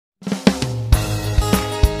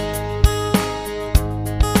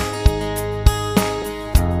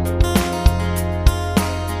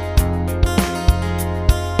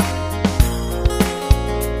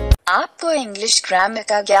आपको English grammar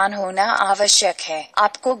का ज्ञान होना आवश्यक है।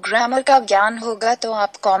 आपको ग्रामर का ज्ञान होगा तो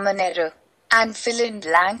आप common error and fill in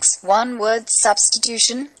blanks, one word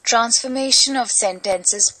substitution, transformation of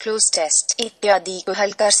sentences, close test इत्यादि को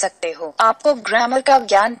हल कर सकते हो। आपको ग्रामर का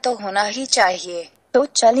ज्ञान तो होना ही चाहिए। तो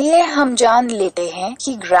चलिए हम जान लेते हैं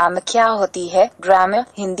कि ग्रामर क्या होती है। ग्रामर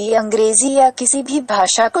हिंदी, अंग्रेजी या किसी भी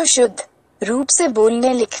भाषा को शुद्ध रूप से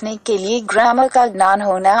बोलने लिखने के लिए ग्रामर का ज्ञान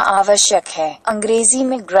होना आवश्यक है। अंग्रेजी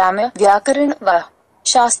में ग्रामर व्याकरण व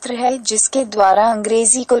शास्त्र है जिसके द्वारा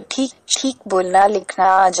अंग्रेजी को ठीक ठीक बोलना लिखना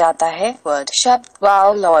आ जाता है। वर्ड शब्द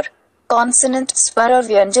वावल और कॉन्सोनेंट स्वर और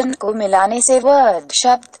व्यंजन को मिलाने से वर्ड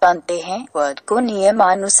शब्द बनते हैं। वर्ड को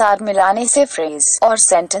नियमानुसार मिलाने से फ्रेज और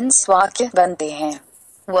सेंटेंस वाक्य बनते हैं।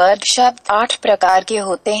 वर्ड शब्द 8 प्रकार के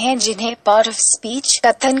होते हैं जिन्हें पार्ट ऑफ स्पीच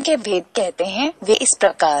कथन के भेद कहते हैं। वे इस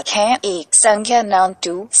प्रकार हैं: 1 संज्ञा नाउन,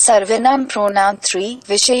 2 सर्वनाम प्रोनाउन, 3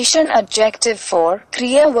 विशेषण एडजेक्टिव, 4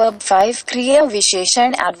 क्रिया वर्ब, 5 क्रिया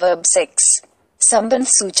विशेषण एडवर्ब, 6 संबंध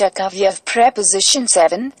सूचक अवयव प्रेपोजिशन,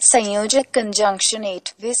 7 संयोजक कंजंक्शन,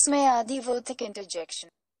 8 विस्मय आदिबोधक इंटरजेक्शन।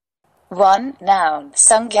 1 नाउन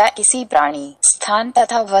संज्ञा किसी प्राणी, स्थान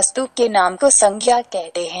तथा वस्तु के नाम को संज्ञा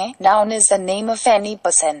कहते हैं। Noun is the name of any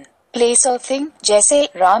person, place और थिंग, जैसे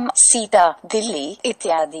राम, सीता, दिल्ली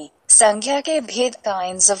इत्यादि। संज्ञा के भेद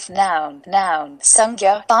काइंड्स ऑफ नाउन। नाउन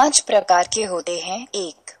संज्ञा 5 प्रकार के होते हैं।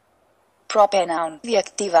 1 प्रॉपर नाउन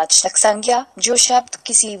व्यक्तिवाचक संज्ञा, जो शब्द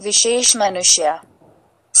किसी विशेष मनुष्य,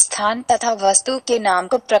 स्थान तथा वस्तु के नाम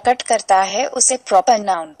को प्रकट करता है उसे प्रॉपर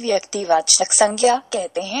नाउन व्यक्तिवाचक संज्ञा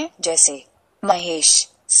कहते हैं। जैसे महेश,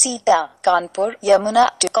 सीता, कानपुर, यमुना।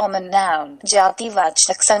 कॉमन नाउन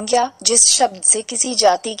जातिवाचक संज्ञा, जिस शब्द से किसी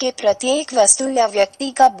जाति के प्रत्येक वस्तु या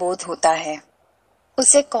व्यक्ति का बोध होता है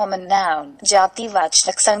उसे कॉमन नाउन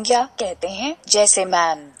जातिवाचक संज्ञा कहते हैं। जैसे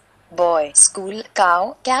man, boy, school,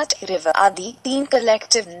 cow, cat, river आदि। 3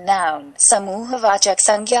 कलेक्टिव नाउन समूहवाचक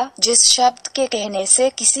संज्ञा, जिस शब्द के कहने से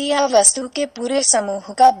किसी या वस्तु के पूरे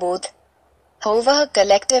समूह का बोध हो वह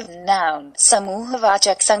कलेक्टिव नाउन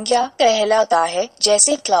समूहवाचक संज्ञा कहलाता है।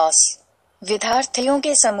 जैसे क्लास विद्यार्थियों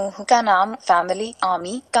के समूह का नाम, फैमिली,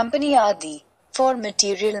 आर्मी, कंपनी आदि। 4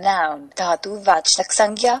 मटेरियल नाउन धातुवाचक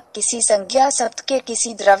संज्ञा, किसी संज्ञा शब्द के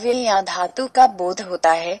किसी द्रव्य या धातु का बोध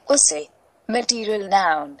होता है उसे मटेरियल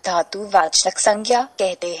नाउन धातुवाचक संज्ञा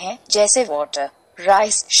कहते हैं। जैसे water,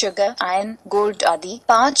 rice, sugar, iron, gold आदि।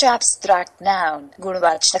 5 एब्स्ट्रैक्ट नाउन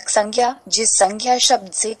गुणवाचक संज्ञा, जिस संज्ञा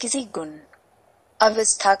शब्द से किसी गुण,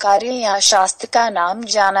 अवस्था, कार्य या शास्त्र का नाम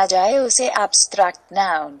जाना जाए उसे एब्स्ट्रैक्ट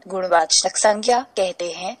नाउन गुणवाचक संज्ञा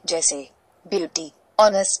कहते हैं। जैसे ब्यूटी,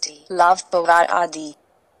 ऑनेस्टी, लव, पावर आदि।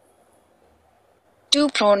 2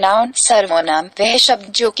 प्रोनाउन सर्वनाम वह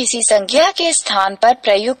शब्द जो किसी संज्ञा के स्थान पर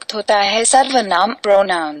प्रयुक्त होता है सर्वनाम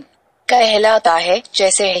प्रोनाउन कहलाता है।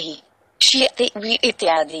 जैसे ही, शी, वी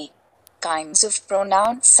इत्यादि। काइंड्स ऑफ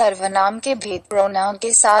प्रोनाउन सर्वनाम के भेद। प्रोनाउन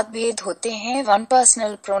के 7 भेद होते हैं। 1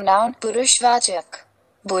 पर्सनल प्रोनाउन पुरुषवाचक,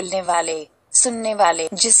 बोलने वाले, सुनने वाले,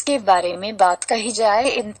 जिसके बारे में बात कही जाए।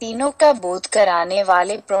 इन तीनों का बोध कराने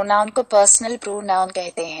वाले प्रोनाउन को पर्सनल प्रोनाउन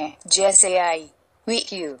कहते हैं। जैसे आई, we,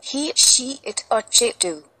 you, he, she, it और चे, टू।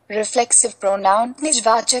 रिफ्लेक्सिव प्रोनाउन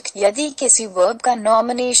निजवाचक, यदि किसी वर्ब का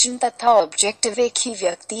नॉमिनेशन तथा ऑब्जेक्टिव एक ही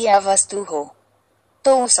व्यक्ति या वस्तु हो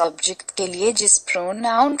तो उस ऑब्जेक्ट के लिए जिस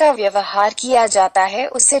प्रोनाउन का व्यवहार किया जाता है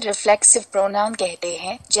उसे रिफ्लेक्सिव प्रोनाउन कहते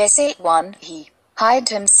हैं। जैसे 1 he hide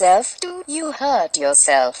himself, 2 you hurt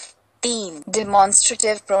yourself। 3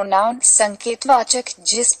 demonstrative pronoun संकेतवाचक,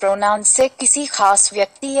 जिस प्रोनाउन से किसी खास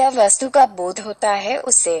व्यक्ति या वस्तु का बोध होता है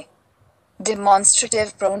उसे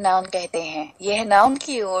डिमॉन्स्ट्रेटिव प्रोनाउन कहते हैं। यह नाउन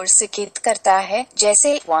की ओर संकेत करता है।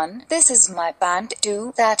 जैसे 1 this is my pant,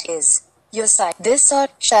 2 that is your cycle. This और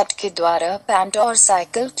शब्द के द्वारा पैंट और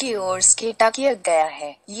साइकिल की ओर स्केटा किया गया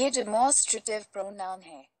है। ये डिमॉन्स्ट्रेटिव प्रोनाउन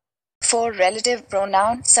है। 4 रिलेटिव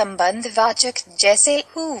प्रोनाउन संबंधवाचक, जैसे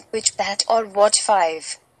हु, विच, दैट और व्हाट।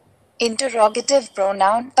 5 इंटरोगेटिव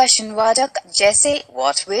प्रोनाउन प्रश्नवाचक, जैसे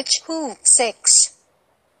व्हाट, विच, हु। 6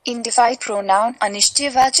 इंडिफाइड प्रोनाउन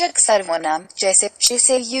अनिश्चयवाचक सर्वनाम, जैसे she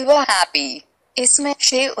say you are happy। इसमें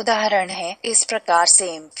 6 उदाहरण हैं इस प्रकार से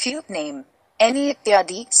few, name, any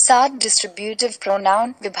इत्यादि। 7 डिस्ट्रीब्यूटिव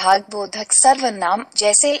प्रोनाउन विभाग बोधक सर्वनाम,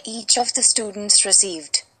 जैसे each of the students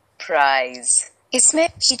received prize। इसमें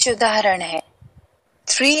 6 उदाहरण है।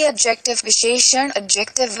 3 एडजेक्टिव विशेषण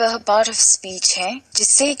एडजेक्टिव वह पार्ट ऑफ स्पीच है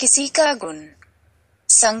जिससे किसी का गुण,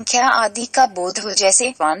 संख्या आदि का बोध हो। जैसे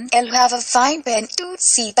 1 I'll have a fine pen, 2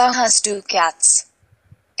 Sita has 2 cats।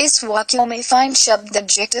 इस वाक्यों में फाइन शब्द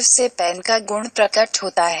एडजेक्टिव से पेन का गुण प्रकट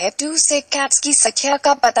होता है। 2 से कैट्स की संख्या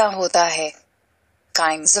का पता होता है।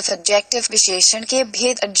 काइंड्स ऑफ एडजेक्टिव विशेषण के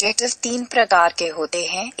भेद। एडजेक्टिव 3 प्रकार के होते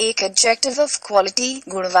हैं। 1 एडजेक्टिव ऑफ क्वालिटी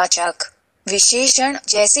गुणवाचक, विशेषण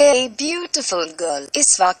जैसे ए ब्यूटिफुल गर्ल,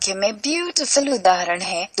 इस वाक्य में ब्यूटिफुल उदाहरण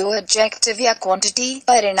है। 2 एडजेक्टिव या क्वांटिटी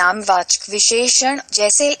परिणामवाचक विशेषण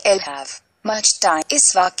जैसे एल हैव मच टाइम,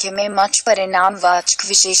 इस वाक्य में मच परिणामवाचक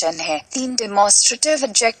विशेषण है। 3 डेमोन्स्ट्रेटिव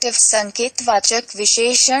एडजेक्टिव संकेतवाचक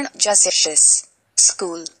विशेषण जैसे शिस,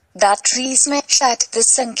 स्कूल, दैट ट्रीज में दैट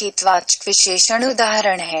संकेतवाचक विशेषण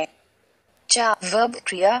उदाहरण है। 4 वर्ब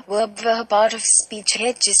क्रिया, वर्ब वह पार्ट ऑफ स्पीच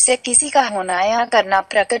है जिससे किसी का होना या करना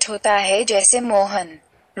प्रकट होता है, जैसे मोहन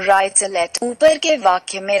राइट्स अ लेटर। ऊपर के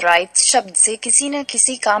वाक्य में राइट्स शब्द से किसी न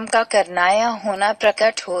किसी काम का करना या होना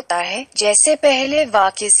प्रकट होता है, जैसे पहले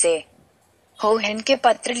वाक्य से मोहन के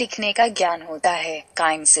पत्र लिखने का ज्ञान होता है।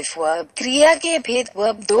 काइंड्स ऑफ वर्ब क्रिया के भेद,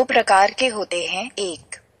 वर्ब 2 प्रकार के होते हैं।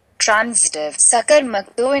 1 ट्रांजिटिव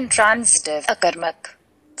सकर्मक, 2 इंट्रांजिटिव अकर्मक।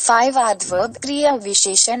 5 एडवर्ब क्रिया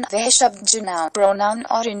विशेषण वह शब्द जो नाउन, प्रोनाउन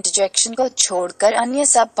और इंटरजेक्शन को छोड़कर अन्य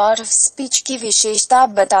सब पार्ट ऑफ स्पीच की विशेषता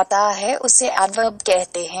बताता है, उसे एडवर्ब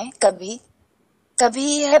कहते हैं। कभी कभी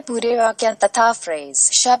यह पूरे वाक्य तथा फ्रेज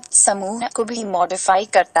शब्द समूह को भी मॉडिफाई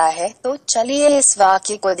करता है। तो चलिए इस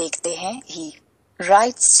वाक्य को देखते हैं। ही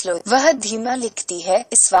राइट्स स्लो, वह धीमा लिखती है।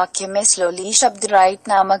 इस वाक्य में स्लोली शब्द राइट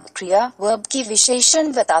नामक क्रिया वर्ब की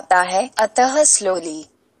विशेषण बताता है, अतः स्लोली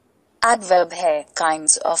एडवर्ब है।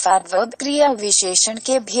 काइंड्स ऑफ एडवर्ब क्रिया विशेषण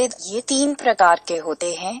के भेद ये 3 प्रकार के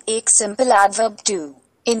होते हैं। 1 simple adverb, 2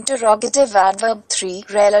 interrogative adverb, 3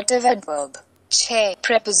 relative adverb. 6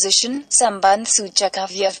 preposition संबंध सूचक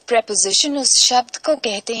अवयव। प्रेपोजिशन उस शब्द को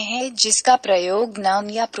कहते हैं जिसका प्रयोग नाउन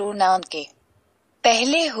या प्रोनाउन के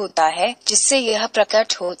पहले होता है, जिससे यह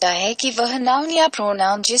प्रकट होता है कि वह नाउन या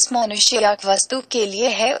प्रोनाउन जिस मनुष्य या वस्तु के लिए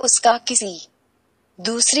है उसका किसी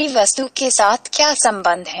दूसरी वस्तु के साथ क्या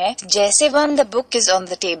संबंध है, जैसे 1 the book is on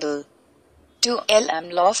the table, 2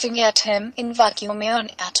 I'm laughing at him। इन वाक्यों में on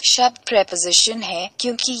at शब्द प्रेपोजिशन है,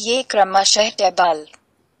 क्योंकि ये क्रमशः टेबल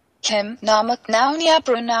him नामक नाउन या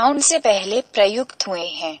प्रोनाउन से पहले प्रयुक्त हुए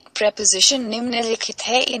हैं। प्रेपोजिशन निम्नलिखित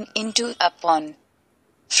है: in, into, upon,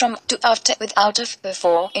 from, to, after, without of,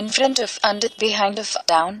 before, in front of, under, behind of,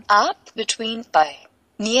 down, up, between, by,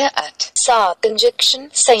 near, at। 7 conjunction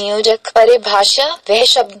संयोजक परिभाषा वह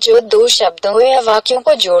शब्द जो 2 शब्दों या वाक्यों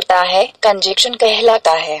को जोड़ता है, कंजक्शन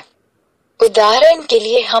कहलाता है। उदाहरण के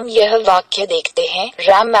लिए हम यह वाक्य देखते हैं,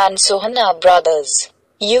 Ram and Sohan are brothers.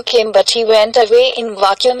 You came but he went away। इन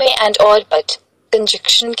वाक्यों में and और but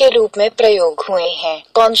कंजक्शन के रूप में प्रयोग हुए हैं।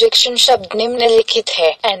 कंजक्शन शब्द निम्नलिखित है: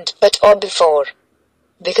 and, but or before,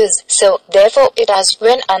 because, so, therefore, it as,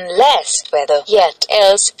 when, unless, whether, yet,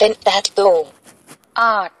 else, then, that, though।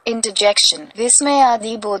 8 interjection विस्मय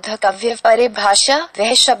आदि बोधक अवयव परिभाषा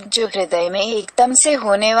वह शब्द जो हृदय में एकदम से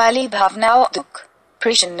होने वाली भावनाओं, दुख,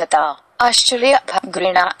 प्रसन्नता, आश्चर्य,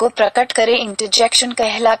 घृणा को प्रकट करे, इंटरजेक्शन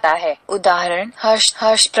कहलाता है। उदाहरण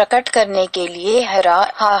हर्ष प्रकट करने के लिए हरा,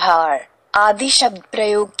 हाहार आदि शब्द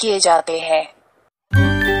प्रयोग किए जाते हैं।